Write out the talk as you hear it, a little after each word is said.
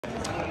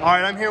All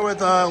right, I'm here with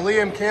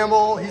Liam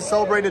Campbell. He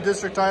celebrated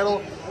district title.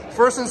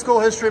 First in school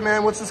history,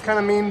 man. What's this kind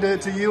of mean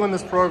to you and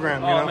this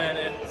program? You know? Man,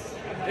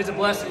 it's a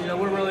blessing. You know,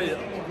 we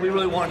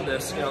really wanted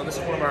this. You know, this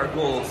is one of our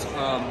goals,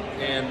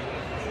 and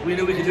we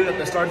knew we could do it at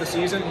the start of the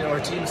season. You know,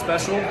 our team's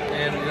special,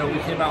 and you know, we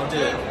came out and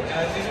did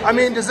it. I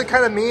mean, does it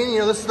kind of mean, you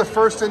know, this is the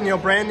first in, you know,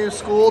 brand new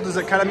school? Does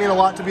it kind of mean a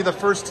lot to be the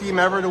first team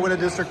ever to win a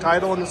district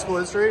title in the school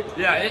history?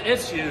 Yeah,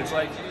 it's huge.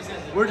 Like,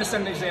 we're just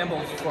setting an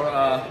example for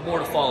more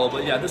to follow.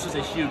 But yeah, this was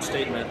a huge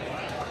statement.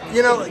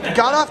 You know,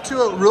 got off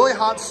to a really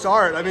hot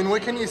start. I mean,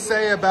 what can you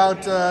say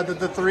about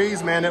the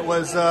threes, man? It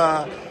was,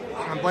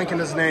 I'm blanking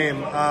his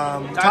name.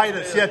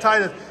 Titus. Yeah,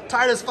 Titus.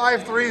 Titus,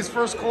 5 threes,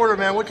 first quarter,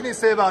 man. What can you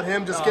say about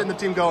him just getting the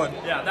team going?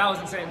 Yeah, that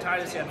was insane.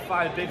 Titus had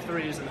 5 big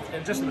threes,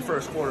 and just in the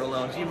first quarter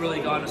alone, he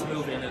really got us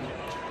moving. And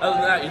other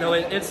than that, you know,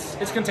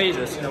 it's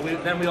contagious. You know,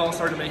 then we all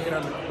started making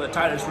them, but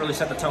Titus really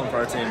set the tone for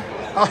our team.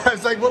 I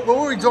was like, what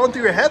were we going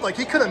through your head? Like,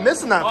 he couldn't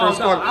miss in that first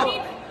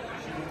quarter.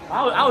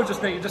 I was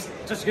just thinking,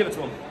 just give it to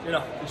him. You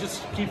know,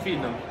 just keep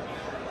feeding them.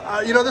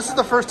 You know, this is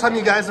the first time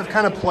you guys have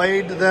kind of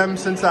played them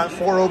since that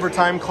 4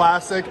 overtime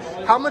classic.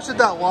 How much did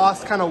that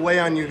loss kind of weigh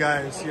on you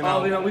guys? You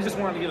know, we just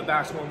wanted to give it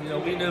back to them. You know,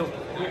 we knew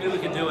we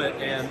could do it,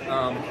 and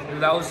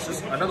that was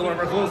just another one of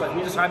our goals. Like,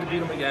 we just had to beat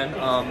them again,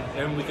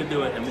 and we could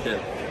do it, and we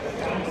did.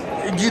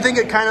 Do you think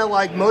it kind of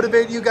like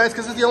motivated you guys?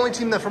 Because it's the only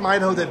team from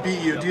Idaho that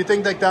beat you. Do you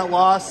think that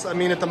loss, I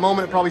mean, at the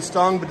moment it probably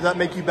stung, but did that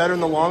make you better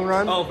in the long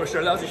run? Oh, for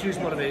sure. That was a huge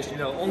motivation. You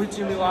know, only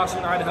team we lost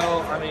in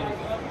Idaho. I mean,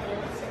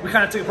 we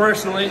kind of took it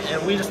personally,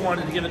 and we just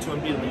wanted to give it to him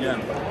and beat him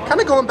again.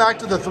 Kind of going back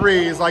to the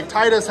threes, like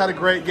Titus had a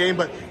great game,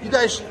 but you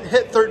guys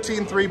hit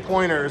 13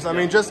 three-pointers. I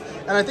mean,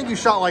 and I think you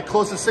shot like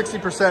close to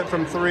 60%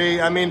 from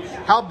 3. I mean,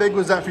 how big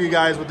was that for you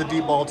guys with the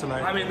deep ball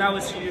tonight? I mean, that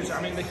was huge.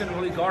 I mean, they couldn't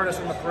really guard us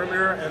on the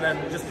perimeter, and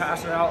then just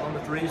passing it out on the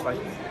threes, like,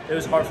 it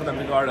was hard for them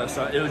to guard us,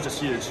 so it was just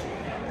huge.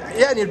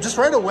 Yeah, and you just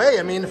right away,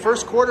 I mean, the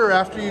first quarter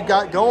after you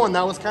got going,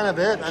 that was kind of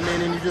it. I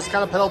mean, and you just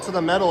kind of pedaled to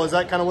the metal. Is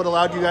that kind of what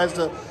allowed you guys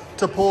to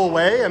pull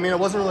away? I mean, it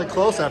wasn't really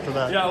close after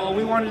that. Yeah, well,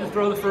 we wanted to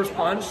throw the first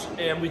punch,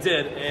 and we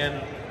did, and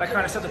that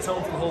kind of set the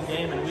tone for the whole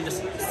game, and we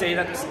just stayed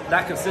at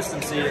that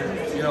consistency,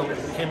 and, you know, we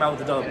came out with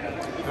the dub.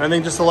 And I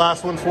think just the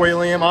last one for you,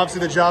 Liam. Obviously,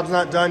 the job's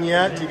not done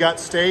yet. You got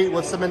state.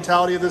 What's the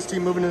mentality of this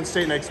team moving into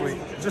state next week?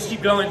 Just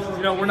keep going.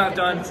 You know, we're not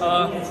done.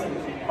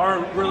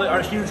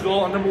 Our huge goal,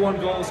 our #1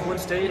 goal is to win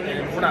state,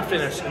 and we're not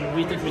finished, and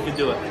we think we can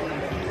do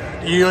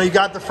it. You know, you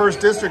got the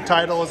first district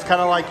title. It's kind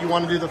of like you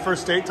want to do the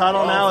first state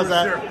title now. Is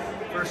that? Sure.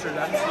 For sure,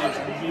 that's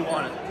huge. We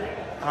want it.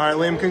 All right,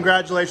 Liam,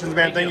 congratulations,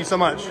 man. Thank you so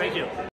much. Thank you.